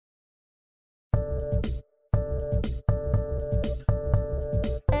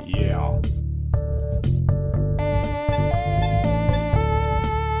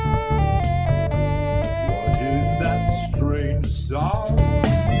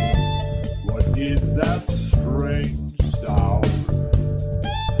is that strange sound?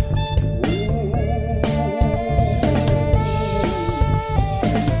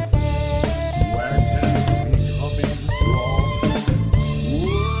 Where can it be coming from?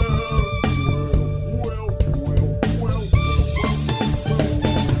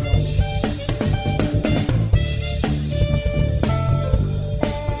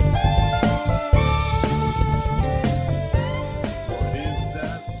 What is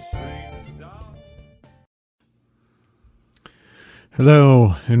that strange sound?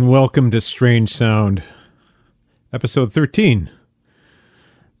 Hello, and welcome to Strange Sound, episode 13.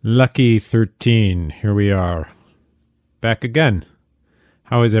 Lucky 13. Here we are. Back again.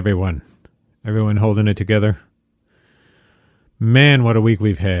 How is everyone? Everyone holding it together? Man, what a week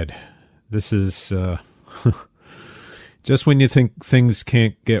we've had. This is, just when you think things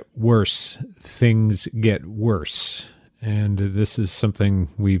can't get worse, things get worse. And this is something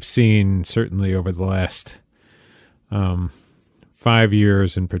we've seen certainly over the last 5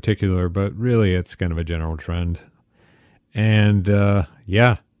 years in particular, but really it's kind of a general trend. And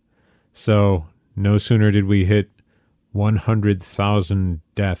so no sooner did we hit 100,000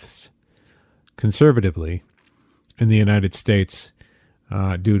 deaths conservatively in the United States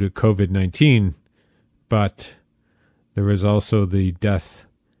due to COVID-19, but there was also the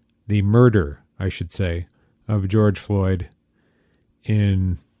murder, I should say, of George Floyd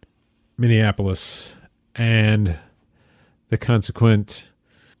in Minneapolis, and the consequent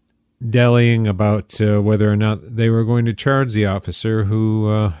dallying about whether or not they were going to charge the officer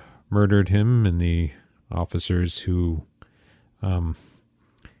who murdered him and the officers who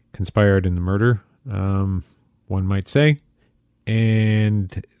conspired in the murder, one might say.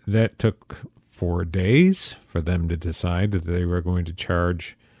 And that took 4 days for them to decide that they were going to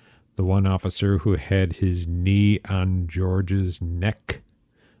charge the one officer who had his knee on George's neck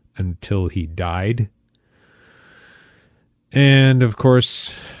until he died. And, of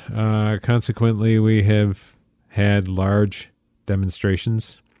course, consequently, we have had large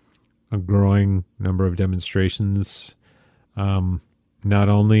demonstrations, a growing number of demonstrations, not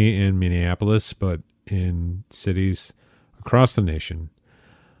only in Minneapolis, but in cities across the nation.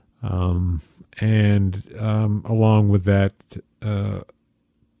 And along with that,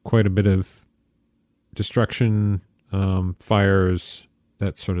 quite a bit of destruction, fires,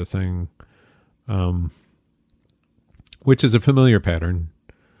 that sort of thing, which is a familiar pattern.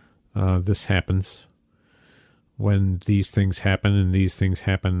 This happens when these things happen, and these things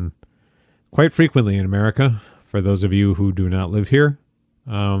happen quite frequently in America. For those of you who do not live here,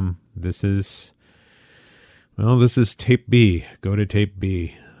 this is tape B. Go to tape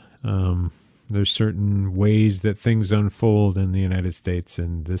B. There's certain ways that things unfold in the United States,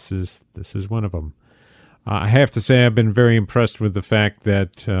 and this is one of them. I have to say I've been very impressed with the fact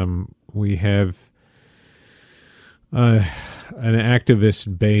that we have an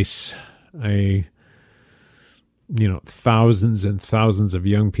activist base, thousands and thousands of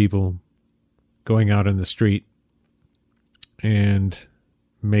young people going out in the street and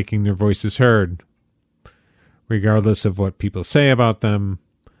making their voices heard, regardless of what people say about them.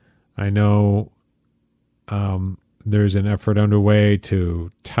 I know there's an effort underway to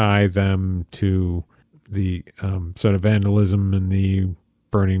tie them to the sort of vandalism and the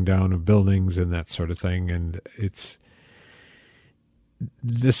burning down of buildings and that sort of thing. And it's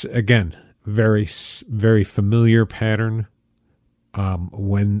this, again, very, very familiar pattern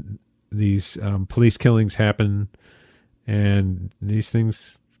when these police killings happen, and these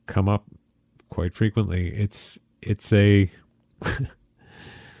things come up quite frequently. It's a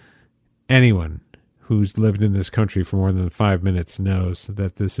anyone who's lived in this country for more than 5 minutes knows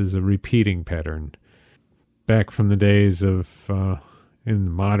that this is a repeating pattern. Back from the days of in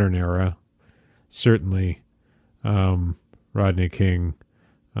the modern era, certainly Rodney King,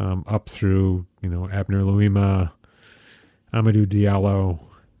 up through Abner Louima, Amadou Diallo,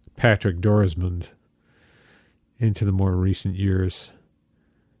 Patrick Dorismond, into the more recent years,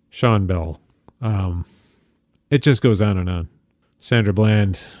 Sean Bell. It just goes on and on. Sandra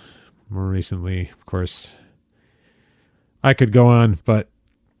Bland, more recently, of course. I could go on, but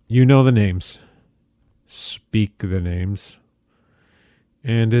you know the names. Speak the names.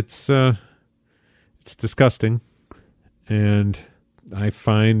 And it's disgusting. And I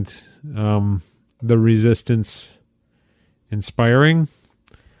find the resistance inspiring.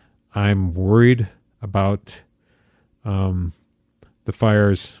 I'm worried about the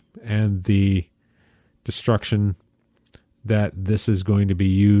fires and the destruction that this is going to be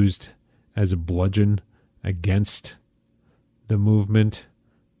used as a bludgeon against the movement.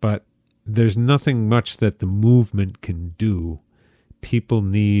 But there's nothing much that the movement can do. People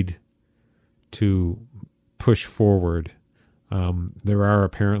need to push forward. There are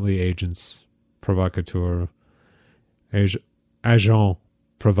apparently agents, provocateurs, agents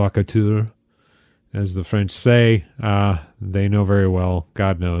provocateurs, as the French say. They know very well,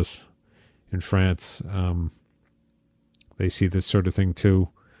 God knows, in France, they see this sort of thing too.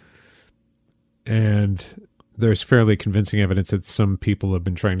 And there's fairly convincing evidence that some people have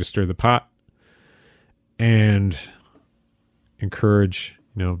been trying to stir the pot and encourage,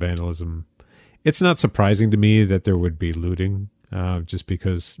 vandalism. It's not surprising to me that there would be looting, just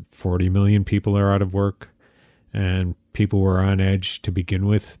because 40 million people are out of work, and people were on edge to begin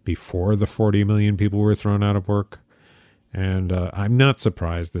with before the 40 million people were thrown out of work. And I'm not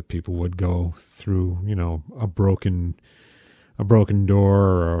surprised that people would go through, a broken door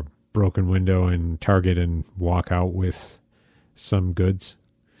or a broken window in Target and walk out with some goods.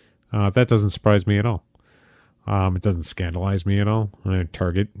 That doesn't surprise me at all. It doesn't scandalize me at all.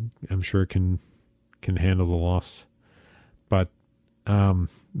 Target, I'm sure, can handle the loss. But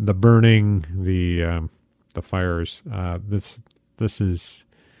the burning, the fires, this is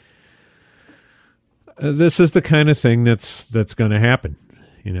the kind of thing that's going to happen,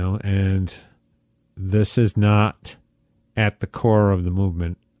 and this is not at the core of the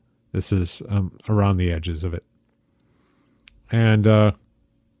movement. This is around the edges of it. And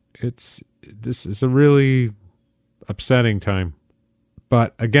this is a really upsetting time.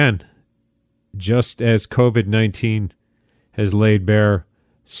 But again, just as COVID-19 has laid bare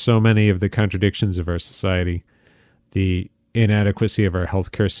so many of the contradictions of our society, the inadequacy of our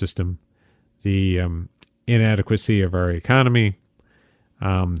healthcare system, the inadequacy of our economy,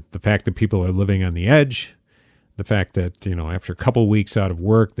 the fact that people are living on the edge, the fact that, after a couple weeks out of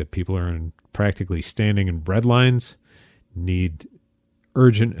work, that people are practically standing in bread lines, need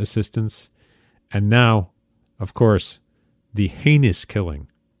urgent assistance. And now, of course, the heinous killing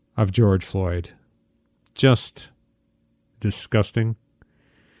of George Floyd. Just disgusting.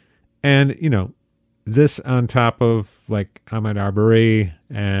 And, this on top of like Ahmaud Arbery,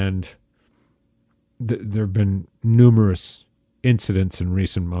 and there have been numerous incidents in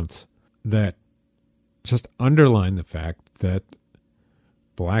recent months that just underline the fact that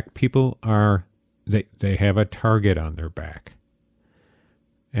black people they have a target on their back.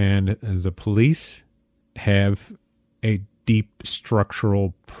 And the police have a deep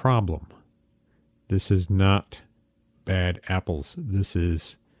structural problem. This is not bad apples. This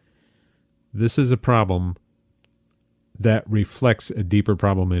is a problem that reflects a deeper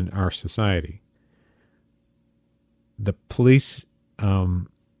problem in our society. The police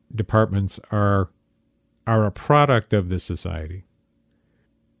departments are a product of this society,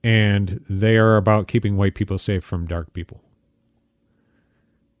 and they are about keeping white people safe from dark people.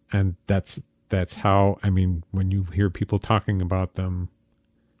 And that's how, when you hear people talking about them,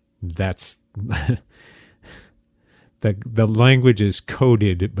 that's the language is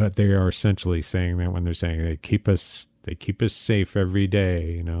coded, but they are essentially saying that when they're saying they keep us safe every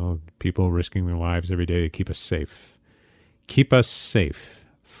day, people risking their lives every day to keep us safe. Keep us safe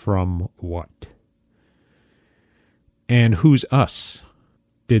from what? And who's us?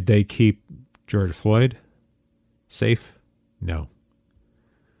 Did they keep George Floyd safe? No.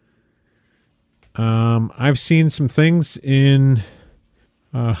 I've seen some things in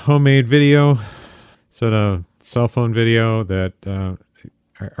homemade video, sort of cell phone video, that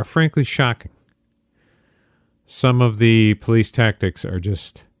are frankly shocking. Some of the police tactics are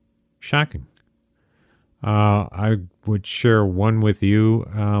just shocking. I would share one with you.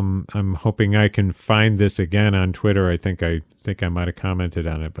 I'm hoping I can find this again on Twitter. I think I might have commented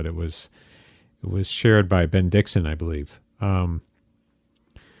on it, but it was shared by Ben Dixon, I believe. I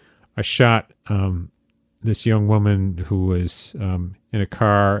shot this young woman who was in a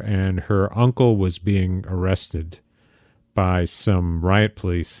car, and her uncle was being arrested by some riot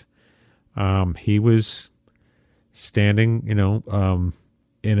police. He was standing,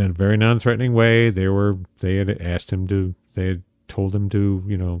 in a very non-threatening way. They had told him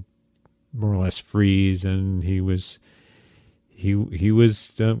to, more or less freeze, and he was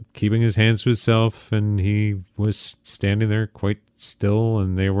keeping his hands to himself, and he was standing there quite still,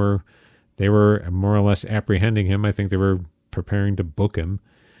 and they were more or less apprehending him. I think they were preparing to book him,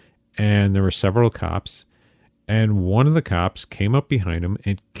 and there were several cops, and one of the cops came up behind him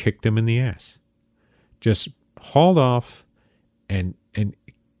and kicked him in the ass. Just hauled off and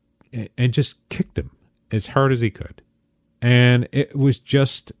just kicked him as hard as he could. And it was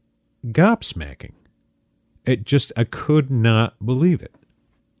just gobsmacking. I could not believe it.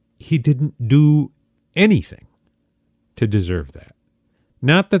 He didn't do anything to deserve that.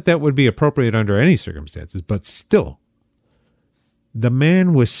 Not that would be appropriate under any circumstances, but still, the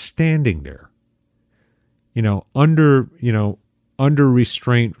man was standing there under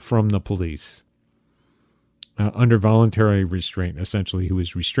restraint from the police, under voluntary restraint. Essentially, he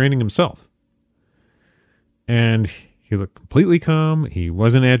was restraining himself, and he looked completely calm. He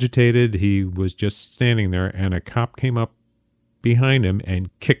wasn't agitated. He was just standing there, and a cop came up behind him and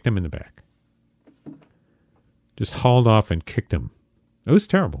kicked him in the back. Just hauled off and kicked him. It was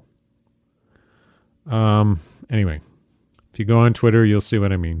terrible. Anyway, if you go on Twitter, you'll see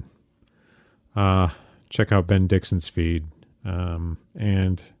what I mean. Check out Ben Dixon's feed.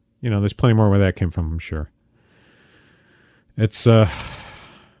 And, there's plenty more where that came from, I'm sure. It's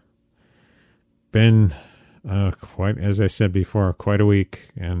been, quite, as I said before, quite a week.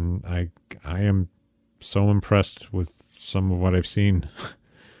 And I am so impressed with some of what I've seen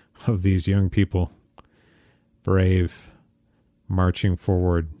of these young people, brave, marching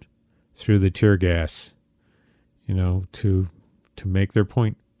forward through the tear gas, to make their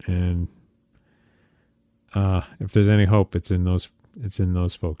point. And if there's any hope, it's in those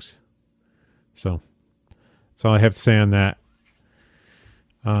folks. So that's all I have to say on that.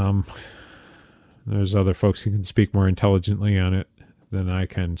 There's other folks who can speak more intelligently on it than I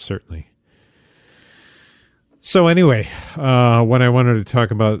can, certainly. So anyway, what I wanted to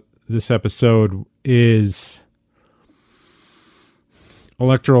talk about this episode is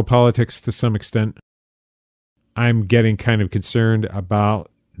electoral politics to some extent. I'm getting kind of concerned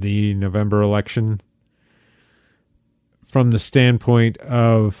about the November election from the standpoint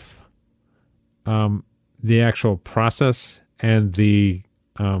of the actual process and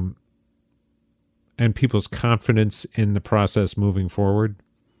and people's confidence in the process moving forward.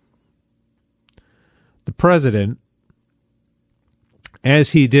 The president,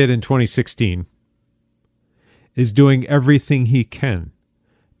 as he did in 2016, is doing everything he can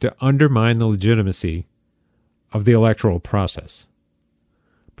to undermine the legitimacy of the electoral process,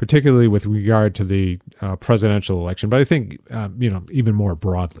 particularly with regard to the presidential election. But I think, even more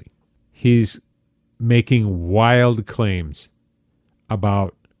broadly, he's making wild claims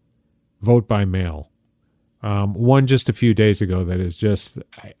about vote by mail. One just a few days ago that is just,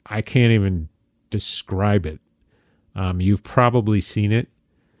 I can't even describe it. You've probably seen it.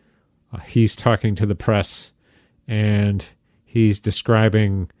 He's talking to the press and he's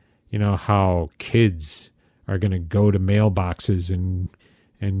describing, how kids are going to go to mailboxes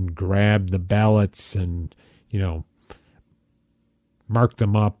and grab the ballots and, mark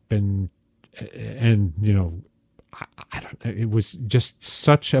them up and I don't know. It was just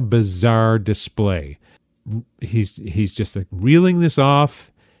such a bizarre display. He's just like reeling this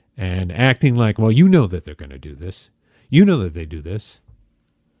off and acting like, well, that they're going to do this. That they do this.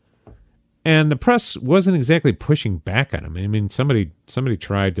 And the press wasn't exactly pushing back on him. I mean, somebody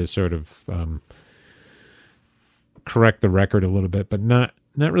tried to sort of correct the record a little bit, but not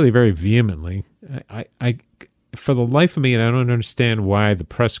really very vehemently. I for the life of me, and I don't understand why the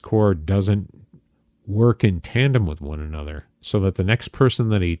press corps doesn't work in tandem with one another so that the next person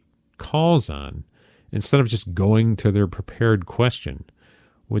that he calls on, instead of just going to their prepared question,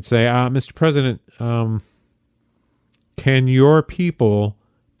 would say, Mr. President, can your people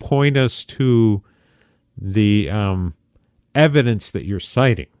point us to the evidence that you're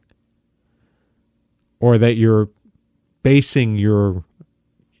citing or that you're basing your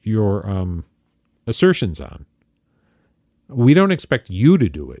assertions on? We don't expect you to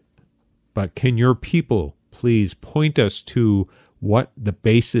do it, but can your people please point us to what the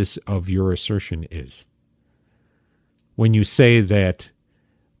basis of your assertion is? When you say that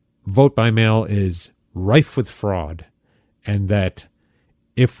vote by mail is rife with fraud and that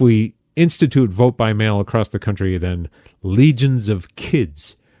if we institute vote by mail across the country, then legions of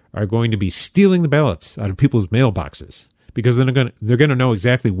kids are going to be stealing the ballots out of people's mailboxes because they're going to know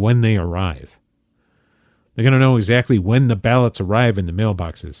exactly when they arrive. They're going to know exactly when the ballots arrive in the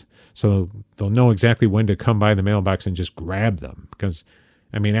mailboxes. So they'll know exactly when to come by the mailbox and just grab them. Because,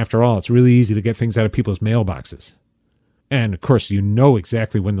 after all, it's really easy to get things out of people's mailboxes. And, of course,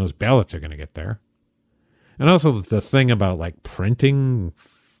 exactly when those ballots are going to get there. And also the thing about, printing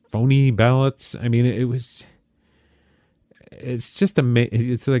phony ballots. It's just amazing.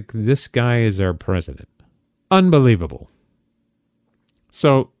 It's like this guy is our president. Unbelievable.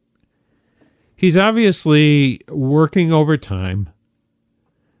 So he's obviously working overtime,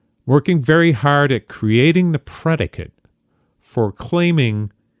 working very hard at creating the predicate for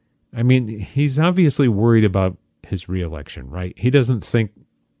claiming, he's obviously worried about his reelection, right? He doesn't think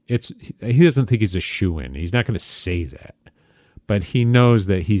he's a shoo-in. He's not going to say that. But he knows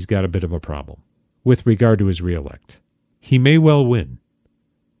that he's got a bit of a problem with regard to his reelect. He may well win.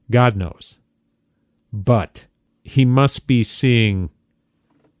 God knows. But he must be seeing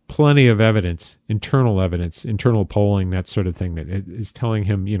plenty of evidence, internal polling, that sort of thing, that is telling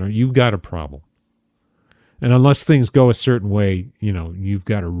him, you've got a problem. And unless things go a certain way, you've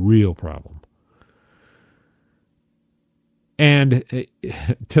got a real problem. And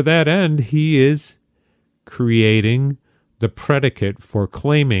to that end, he is creating the predicate for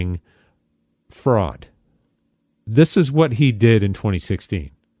claiming fraud. This is what he did in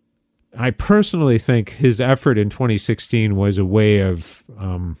 2016. I personally think his effort in 2016 was a way of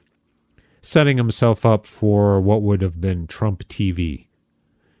setting himself up for what would have been Trump TV.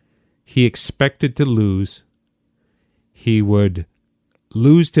 He expected to lose. He would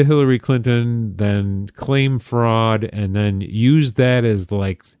lose to Hillary Clinton, then claim fraud, and then use that as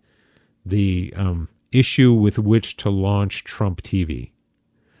like the issue with which to launch Trump TV,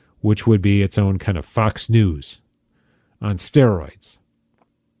 which would be its own kind of Fox News on steroids.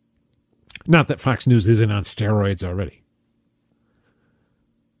 Not that Fox News isn't on steroids already,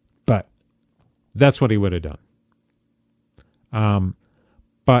 but that's what he would have done.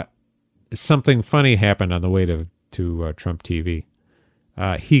 But something funny happened on the way to Trump TV.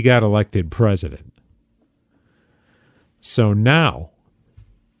 He got elected president. So now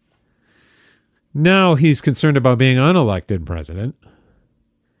he's concerned about being unelected president.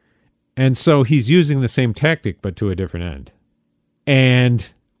 And so he's using the same tactic, but to a different end.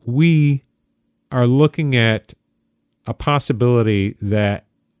 And we are looking at a possibility that,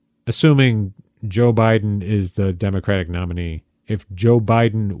 assuming Joe Biden is the Democratic nominee, if Joe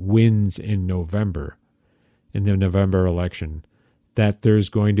Biden wins in the November election, that there's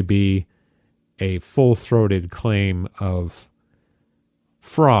going to be a full-throated claim of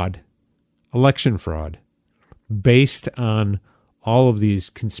fraud, election fraud, based on all of these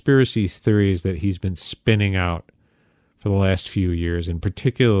conspiracy theories that he's been spinning out for the last few years, and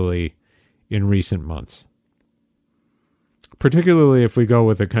particularly in recent months. Particularly if we go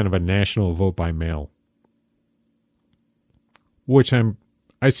with a kind of a national vote by mail, which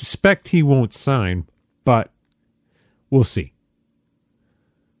I suspect he won't sign, but we'll see.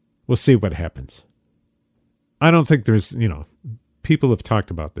 We'll see what happens. I don't think there's, people have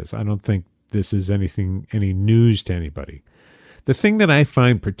talked about this. I don't think this is any news to anybody. The thing that I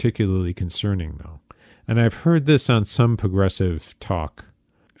find particularly concerning, though, and I've heard this on some progressive talk,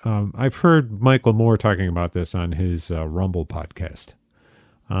 I've heard Michael Moore talking about this on his Rumble podcast,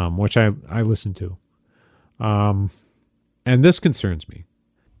 which I listen to. And this concerns me.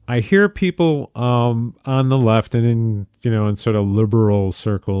 I hear people on the left and in sort of liberal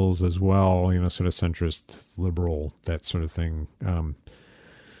circles as well, sort of centrist, liberal, that sort of thing,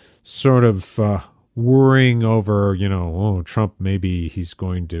 sort of worrying over, Trump, maybe he's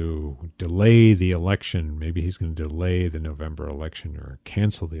going to delay the election. Maybe he's going to delay the November election or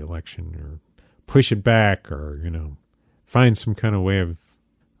cancel the election or push it back or, find some kind of way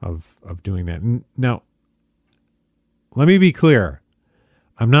of doing that. Now, let me be clear.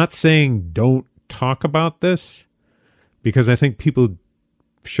 I'm not saying don't talk about this, because I think people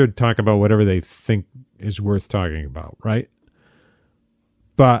should talk about whatever they think is worth talking about, right?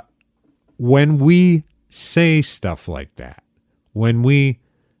 But when we say stuff like that, when we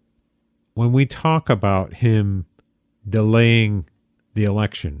talk about him delaying the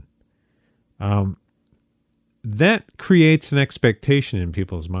election, that creates an expectation in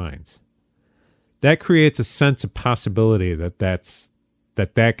people's minds. That creates a sense of possibility that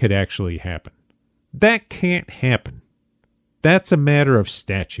that could actually happen. That can't happen. That's a matter of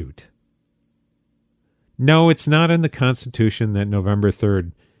statute. No, it's not in the Constitution that November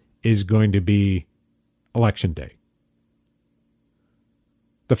 3rd is going to be Election Day.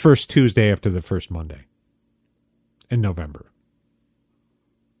 The first Tuesday after the first Monday in November,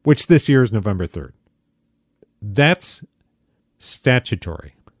 which this year is November 3rd. That's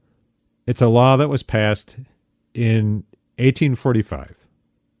statutory. It's a law that was passed in 1845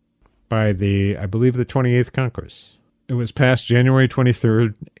 by I believe the 28th Congress. It was passed January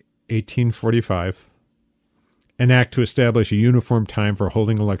 23rd, 1845. An act to establish a uniform time for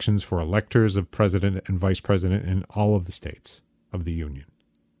holding elections for electors of president and vice president in all of the states of the Union.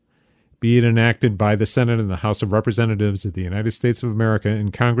 Be it enacted by the Senate and the House of Representatives of the United States of America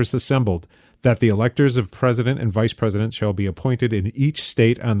and Congress assembled, that the electors of president and vice president shall be appointed in each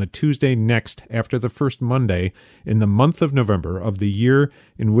state on the Tuesday next after the first Monday in the month of November of the year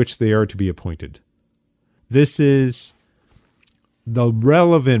in which they are to be appointed. This is the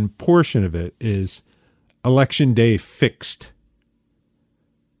relevant portion of it is Election Day fixed.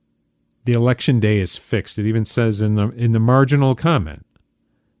 The election day is fixed. It even says in the marginal comment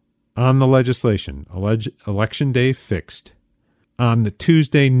on the legislation, Election Day fixed on the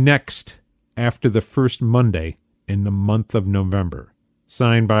Tuesday next after the first Monday in the month of November.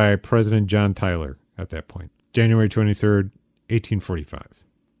 signed by President John Tyler at that point, January 23rd, 1845.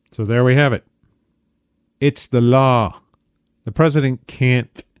 So there we have it. It's the law. The president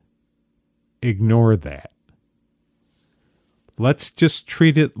can't ignore that. Let's just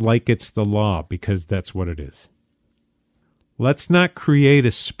treat it like it's the law, because that's what it is. Let's not create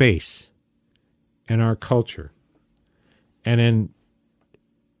a space in our culture and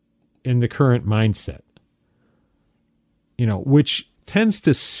in the current mindset, which tends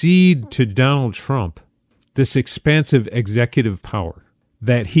to cede to Donald Trump this expansive executive power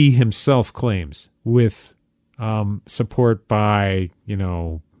that he himself claims, with support by,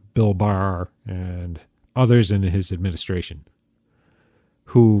 Bill Barr and others in his administration,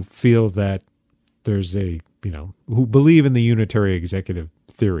 who feel that there's who believe in the unitary executive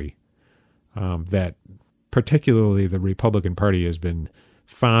theory, that particularly the Republican Party has been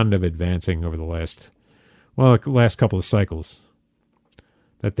fond of advancing over the last couple of cycles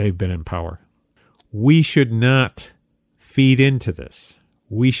that they've been in power. We should not feed into this.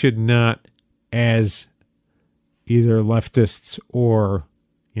 We should not, as either leftists or,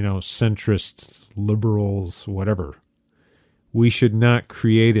 centrist liberals, whatever, we should not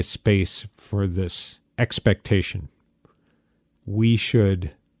create a space for this expectation. We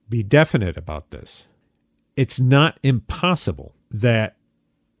should be definite about this. It's not impossible that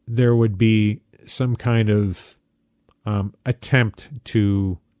there would be some kind of attempt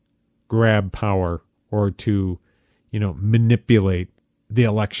to grab power or to, manipulate the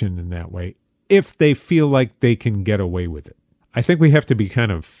election in that way, if they feel like they can get away with it. I think we have to be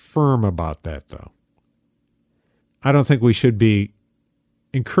kind of firm about that, though. I don't think we should be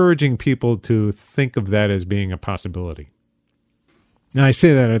encouraging people to think of that as being a possibility. Now, I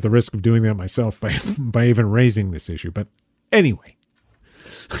say that at the risk of doing that myself by even raising this issue. But anyway,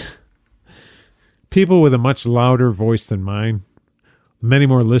 people with a much louder voice than mine, many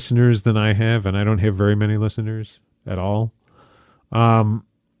more listeners than I have, and I don't have very many listeners at all,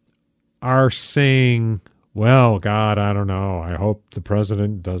 are saying, well, God, I don't know. I hope the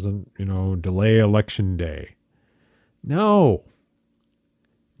president doesn't, delay election day. No.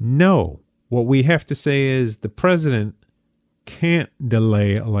 What we have to say is the president can't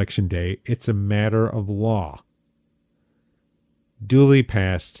delay election day. It's a matter of law. Duly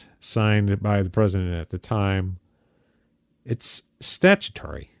passed, signed by the president at the time. It's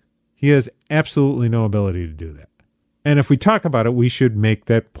statutory. He has absolutely no ability to do that. And if we talk about it, we should make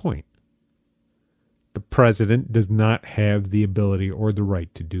that point. The president does not have the ability or the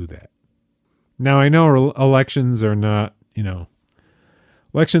right to do that. Now, I know elections are not,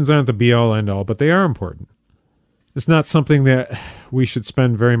 elections aren't the be-all, end-all, but they are important. It's not something that we should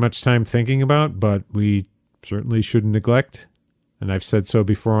spend very much time thinking about, but we certainly shouldn't neglect. And I've said so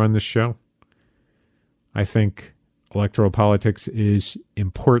before on this show. I think electoral politics is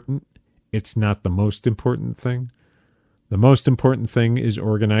important. It's not the most important thing. The most important thing is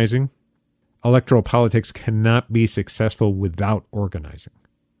organizing. Electoral politics cannot be successful without organizing.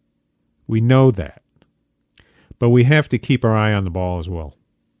 We know that. But we have to keep our eye on the ball as well.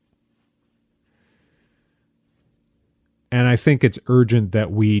 And I think it's urgent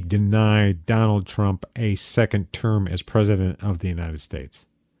that we deny Donald Trump a second term as president of the United States.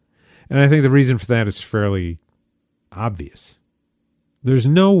 And I think the reason for that is fairly obvious. There's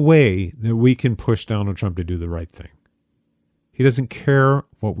no way that we can push Donald Trump to do the right thing. He doesn't care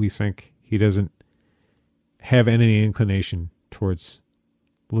what we think. He doesn't have any inclination towards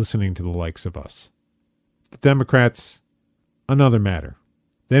listening to the likes of us. The Democrats, another matter.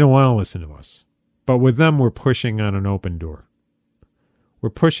 They don't want to listen to us. But with them, we're pushing on an open door. We're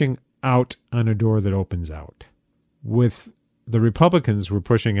pushing out on a door that opens out. With the Republicans, we're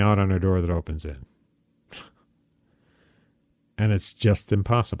pushing out on a door that opens in. And it's just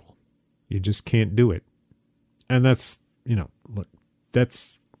impossible. You just can't do it. And that's, look,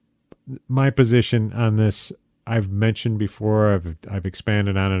 that's my position on this. I've mentioned before, I've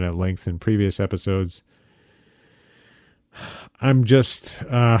expanded on it at length in previous episodes. I'm just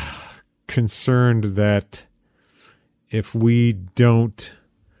concerned that if we don't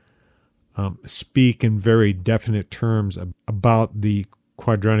speak in very definite terms about the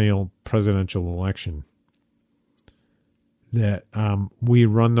quadrennial presidential election, that we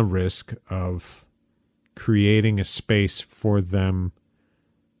run the risk of creating a space for them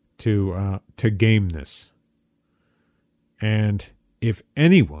to game this. And if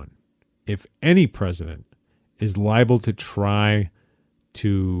any president is liable to try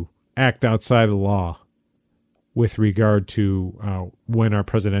to act outside of the law with regard to when our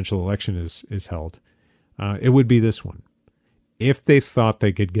presidential election is held, it would be this one. If they thought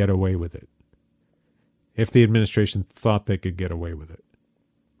they could get away with it, if the administration thought they could get away with it.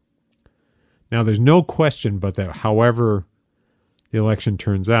 Now, there's no question but that however the election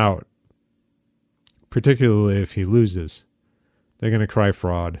turns out, particularly if he loses, they're going to cry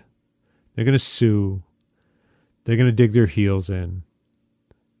fraud. They're going to sue. They're going to dig their heels in.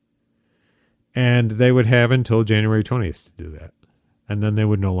 And they would have until January 20th to do that. And then they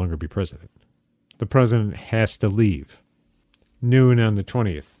would no longer be president. The president has to leave. Noon on the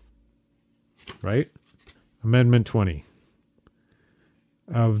 20th. Right? Amendment 20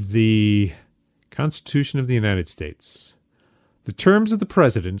 of the Constitution of the United States. The terms of the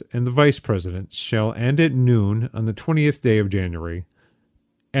president and the vice president shall end at noon on the 20th day of January.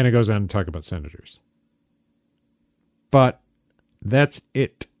 And it goes on to talk about senators. But that's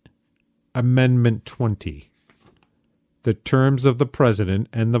it. Amendment 20. The terms of the president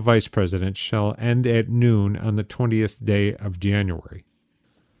and the vice president shall end at noon on the 20th day of January.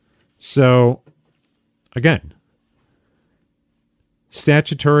 So, again,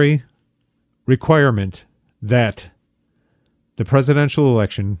 statutory requirement that the presidential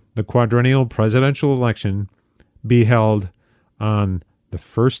election, the quadrennial presidential election, be held on the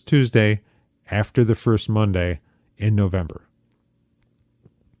first Tuesday after the first Monday in November.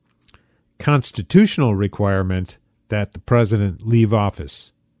 Constitutional requirement that the president leave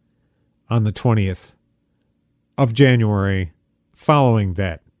office on the 20th of January following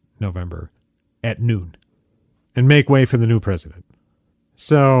that November at noon and make way for the new president.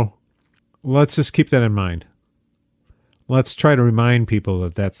 So let's just keep that in mind. Let's try to remind people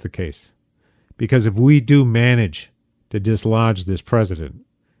that that's the case. Because if we do manage to dislodge this president,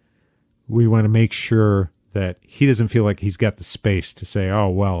 we want to make sure that he doesn't feel like he's got the space to say, oh,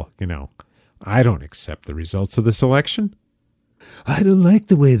 well, I don't accept the results of this election. I don't like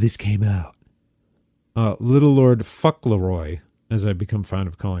the way this came out. Little Lord Fauntleroy, as I've become fond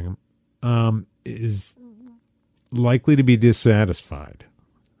of calling him, is likely to be dissatisfied.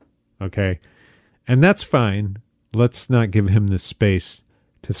 Okay? And that's fine. Let's not give him the space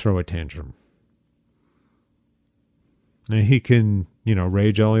to throw a tantrum. Now, he can,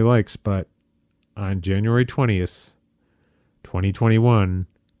 rage all he likes, but on January 20th, 2021,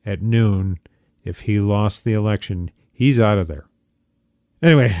 at noon, if he lost the election, he's out of there.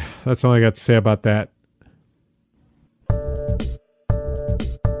 Anyway, that's all I got to say about that. I'd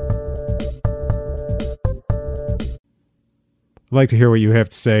like to hear what you have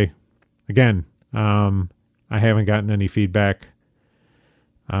to say. Again, I haven't gotten any feedback.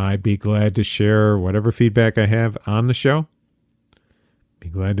 I'd be glad to share whatever feedback I have on the show. Be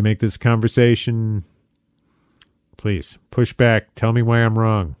glad to make this conversation. Please, push back. Tell me why I'm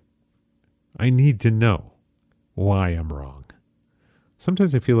wrong. I need to know why I'm wrong.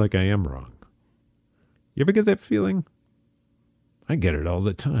 Sometimes I feel like I am wrong. You ever get that feeling? I get it all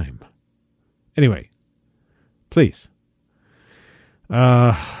the time. Anyway, please,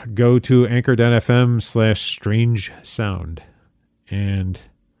 go to anchor.fm/strange sound and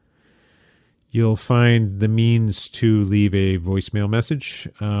you'll find the means to leave a voicemail message.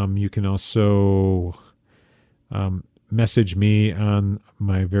 You can also message me on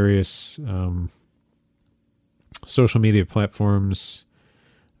my various social media platforms.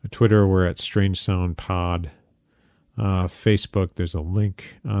 Twitter, we're at Strange Sound Pod. Facebook, there's a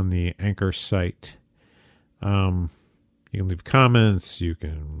link on the Anchor site. You can leave comments. You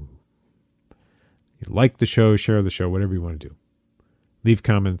can like the show, share the show, whatever you want to do. Leave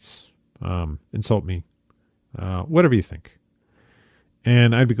comments. Insult me, whatever you think.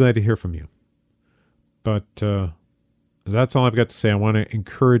 And I'd be glad to hear from you. But that's all I've got to say. I want to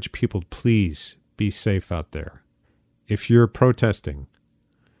encourage people, please be safe out there. If you're protesting,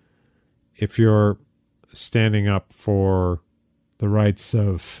 if you're standing up for the rights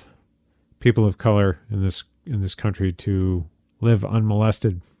of people of color in this country to live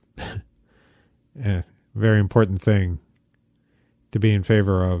unmolested, very important thing to be in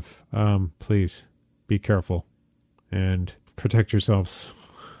favor of. Please be careful and protect yourselves.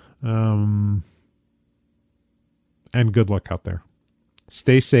 And good luck out there.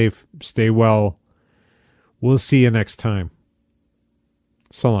 Stay safe. Stay well. We'll see you next time.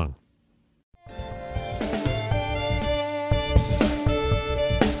 So long.